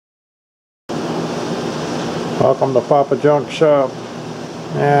Welcome to Papa Junk Shop.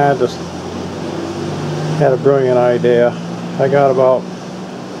 I just had a brilliant idea. I got about,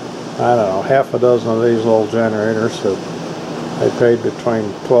 I don't know, half a dozen of these little generators that I paid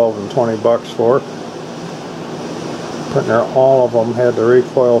between 12 and 20 bucks for. Pretty near all of them had the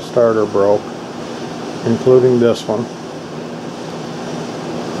recoil starter broke, including this one.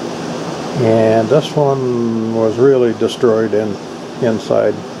 And this one was really destroyed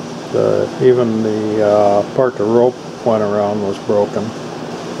inside. Even the part the rope went around was broken.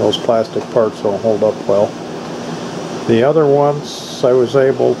 Those plastic parts don't hold up well. The other ones I was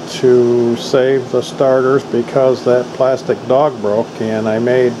able to save the starters because that plastic dog broke, and I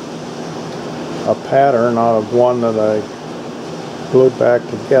made a pattern out of one that I glued back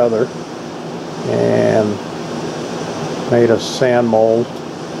together and made a sand mold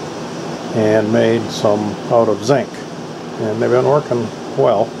and made some out of zinc, and they've been working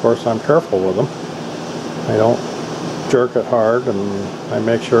well. Of course, I'm careful with them. I don't jerk it hard, and I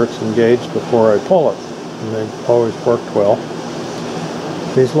make sure it's engaged before I pull it, and they've always worked well.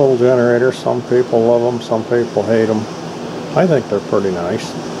 These little generators, some people love them, some people hate them. I think they're pretty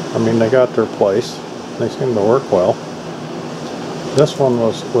nice. I mean, they got their place. They seem to work well. This one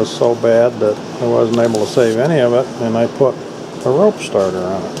was so bad that I wasn't able to save any of it, and I put a rope starter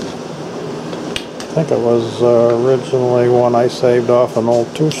on it. I think it was originally one I saved off an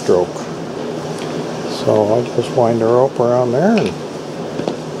old two-stroke. So I just wind the rope around there and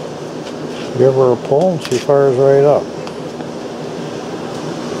give her a pull, and she fires right up.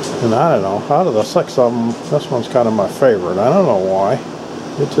 And I don't know, out of the 6 of them, this one's kind of my favorite. I don't know why.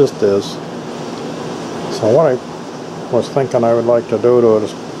 It just is. So what I was thinking I would like to do to it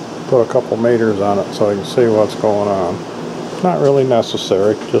is put a couple meters on it so I can see what's going on. Not really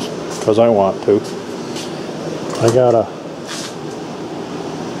necessary, just because I want to. I got a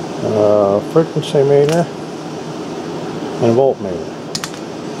frequency meter and a voltmeter.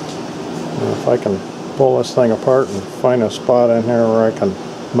 And if I can pull this thing apart and find a spot in here where I can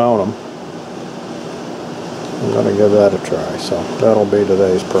mount them, I'm going to give that a try. So that'll be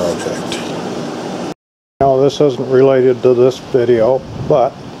today's project. Now, this isn't related to this video,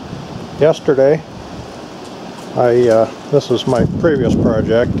 but yesterday this is my previous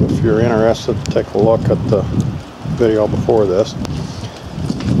project. If you're interested, take a look at the video before this.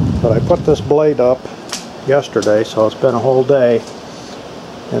 But I put this blade up yesterday, so it's been a whole day,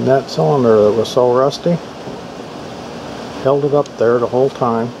 and that cylinder that was so rusty held it up there the whole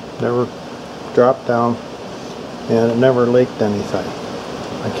time, never dropped down, and it never leaked anything.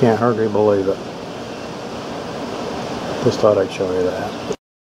 I can't hardly believe it. Just thought I'd show you that.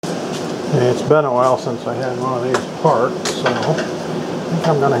 And it's been a while since I had one of these apart, so I think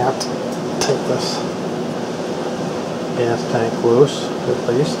I'm going to have to take this gas tank loose,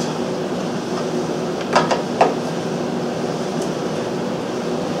 at least.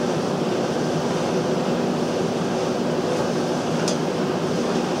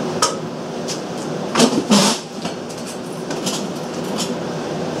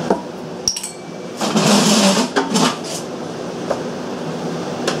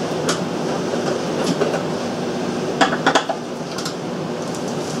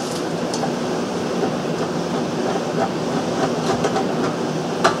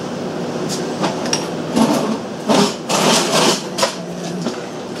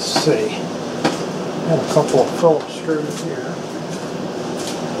 See, got a couple of Phillips screws here.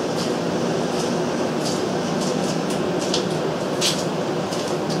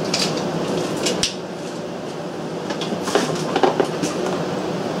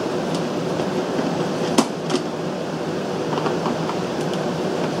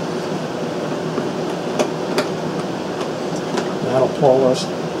 That'll pull this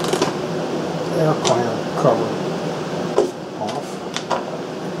air cleaner cover off.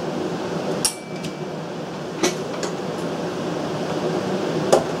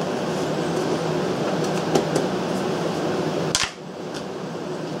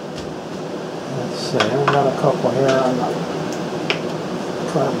 See, I've got a couple here on the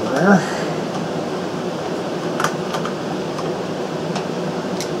carburetor.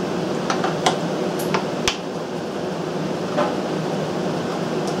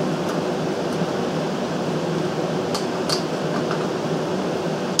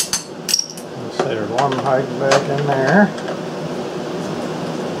 Let's see, there's one hiding back in there.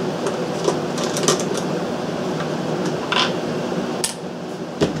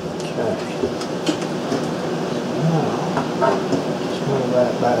 Move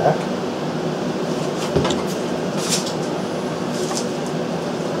that back.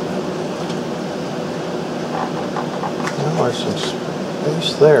 Well, there's some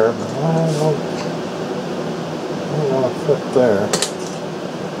space there, but I don't ain't gonna fit there.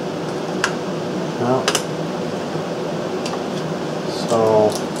 No. So,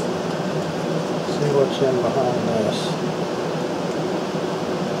 see what's in behind this.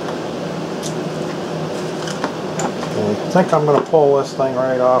 Okay, I think I'm gonna pull this thing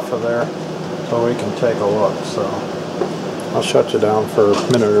right off of there so we can take a look. So, I'll shut you down for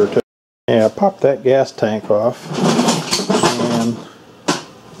a minute or two. Yeah, I popped that gas tank off, and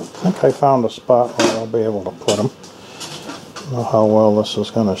I think I found a spot where I'll be able to put them. I don't know how well this is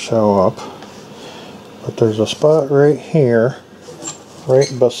going to show up, but there's a spot right here,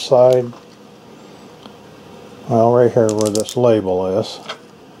 right beside, well, right here where this label is,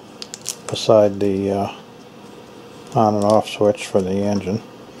 beside the on and off switch for the engine,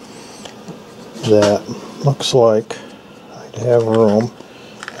 that looks like I'd have room,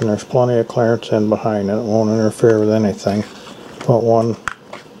 and there's plenty of clearance in behind it. It won't interfere with anything. Put one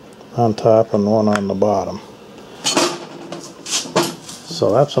on top and one on the bottom.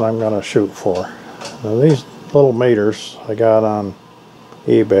 So that's what I'm going to shoot for. Now these little meters I got on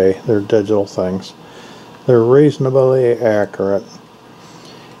eBay, they're digital things. They're reasonably accurate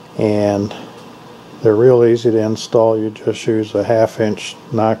and they're real easy to install. You just use a 1/2 inch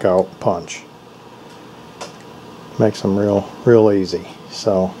knockout punch. Makes them real easy.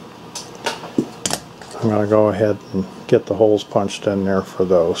 So I'm going to go ahead and get the holes punched in there for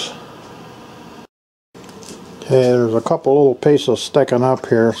those. Okay, there's a couple little pieces sticking up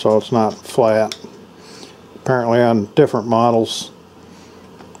here so it's not flat. Apparently on different models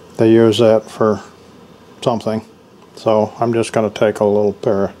they use that for something. So I'm just going to take a little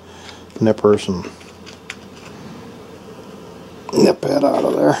pair of nippers and nip that out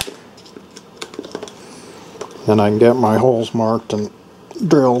of there. Then I can get my holes marked and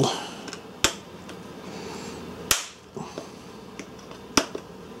drilled.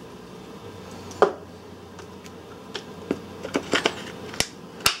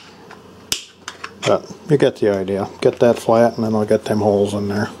 But you get the idea. Get that flat and then I'll get them holes in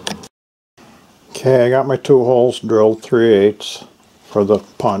there. Okay, I got my 2 holes drilled 3/8 for the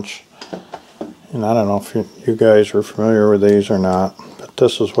punch. And I don't know if you guys are familiar with these or not, but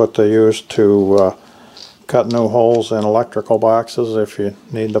this is what they use to cut new holes in electrical boxes if you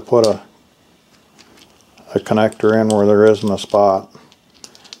need to put a connector in where there isn't a spot.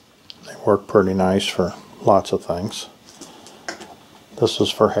 They work pretty nice for lots of things. This is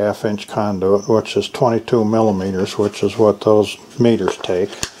for 1/2 inch conduit, which is 22 millimeters, which is what those meters take.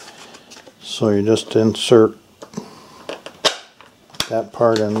 So you just insert that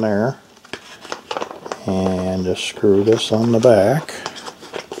part in there and just screw this on the back.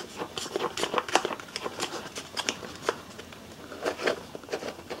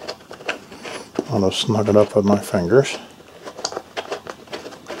 I'm going to snug it up with my fingers.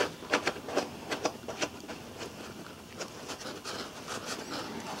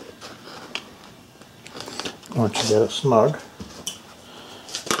 Once you get it snug,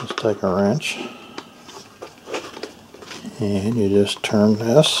 just take a wrench and you just turn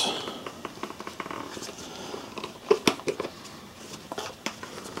this.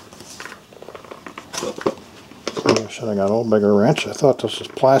 I should have got a little bigger wrench. I thought this was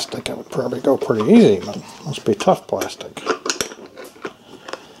plastic. It would probably go pretty easy, but it must be tough plastic.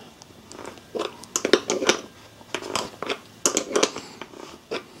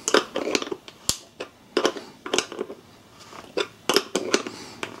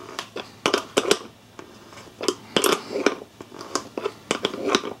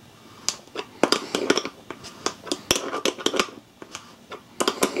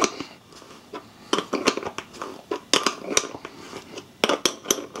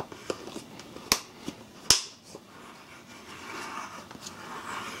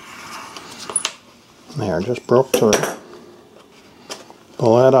 There, just broke through.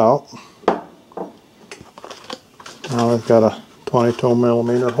 Pull that out. Now we've got a 22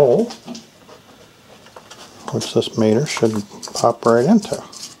 millimeter hole, which this meter should pop right into.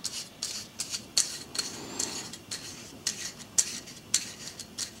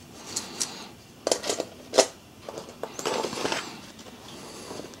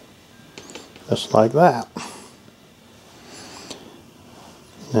 Just like that.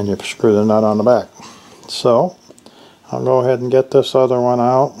 Then you screw the nut on the back. So I'll go ahead and get this other one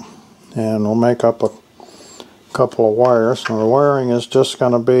out and we'll make up a couple of wires. Now the wiring is just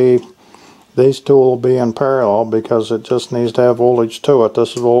going to be, these two will be in parallel because it just needs to have voltage to it.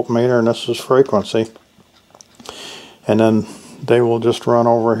 This is voltmeter and this is frequency. And then they will just run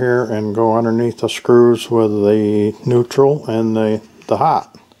over here and go underneath the screws with the neutral and the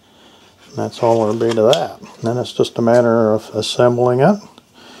hot. And that's all there'll be to that. And then it's just a matter of assembling it,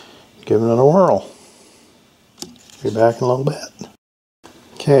 giving it a whirl. Be back in a little bit.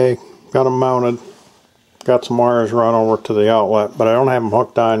 Okay, got them mounted. Got some wires run over to the outlet, but I don't have them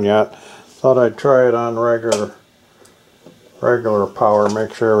hooked on yet. Thought I'd try it on regular power,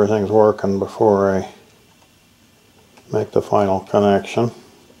 make sure everything's working before I make the final connection.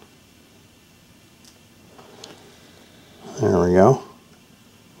 There we go.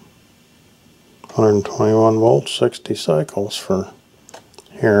 121 volts, 60 cycles for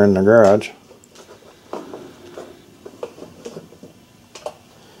here in the garage.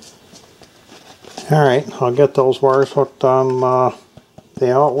 Alright, I'll get those wires hooked on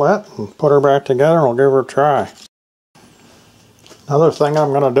the outlet and put her back together and we'll give her a try. Another thing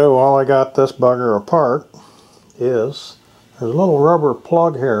I'm going to do while I got this bugger apart is there's a little rubber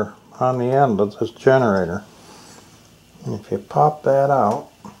plug here on the end of this generator. And if you pop that out,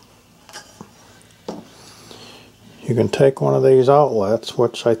 you can take one of these outlets,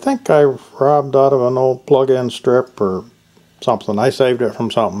 which I think I robbed out of an old plug-in strip or something. I saved it from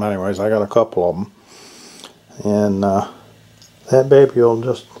something anyways. I got a couple of them. And that baby will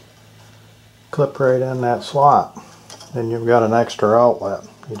just clip right in that slot. Then you've got an extra outlet.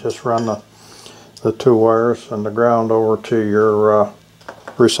 You just run the two wires and the ground over to your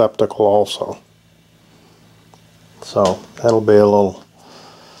receptacle also. So that'll be a little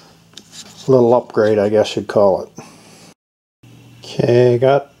upgrade, I guess you'd call it. Okay,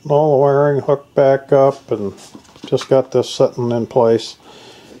 got all the wiring hooked back up and just got this sitting in place.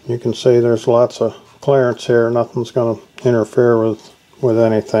 You can see there's lots of clearance here. Nothing's going to interfere with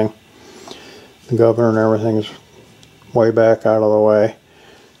anything. The governor and everything is way back out of the way.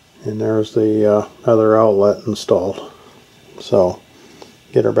 And there's the other outlet installed. So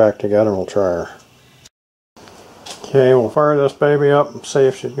get her back together and we'll try her. Okay, we'll fire this baby up and see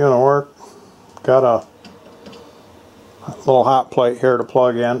if she's going to work. Got a little hot plate here to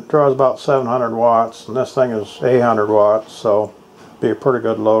plug in. It draws about 700 watts and this thing is 800 watts, so be a pretty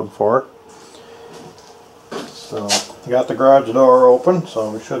good load for it. So got the garage door open,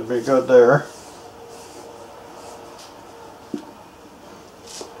 so we should be good there.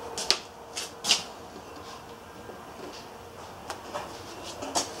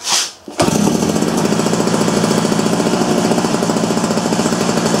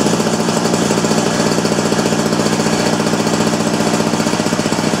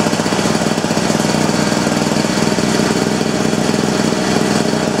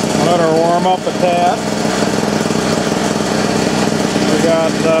 Let her warm up a tad. We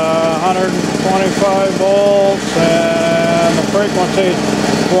got 125 volts and the frequency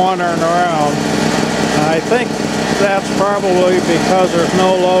wandering around. And I think that's probably because there's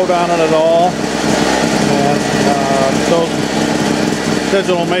no load on it at all. And those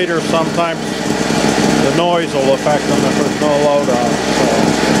digital meters, sometimes the noise will affect them if there's no load on it. So.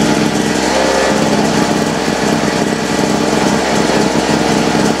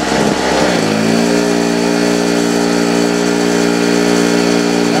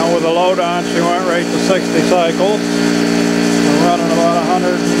 She went right to 60 cycles. We're running about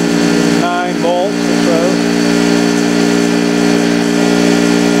 109 volts, it says.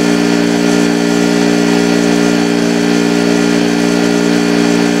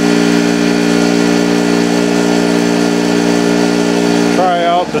 Try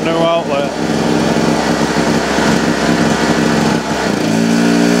out the new outlet.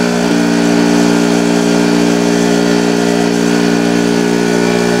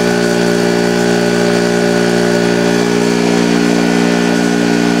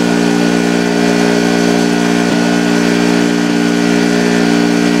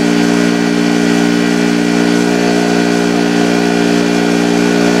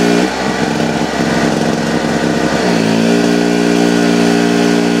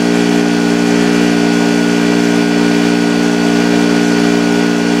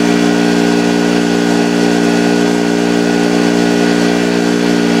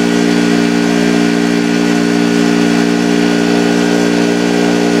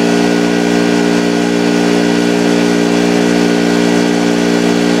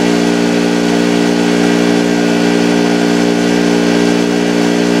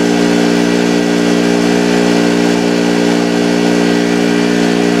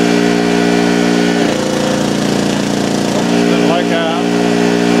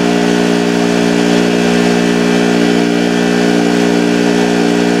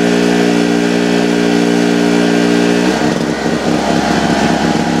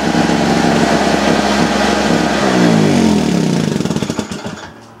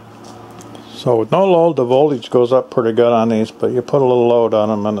 So with no load, the voltage goes up pretty good on these, but you put a little load on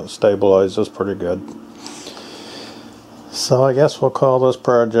them and it stabilizes pretty good. So I guess we'll call this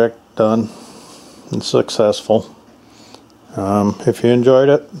project done and successful. If you enjoyed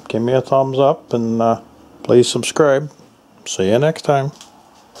it, give me a thumbs up and please subscribe. See you next time.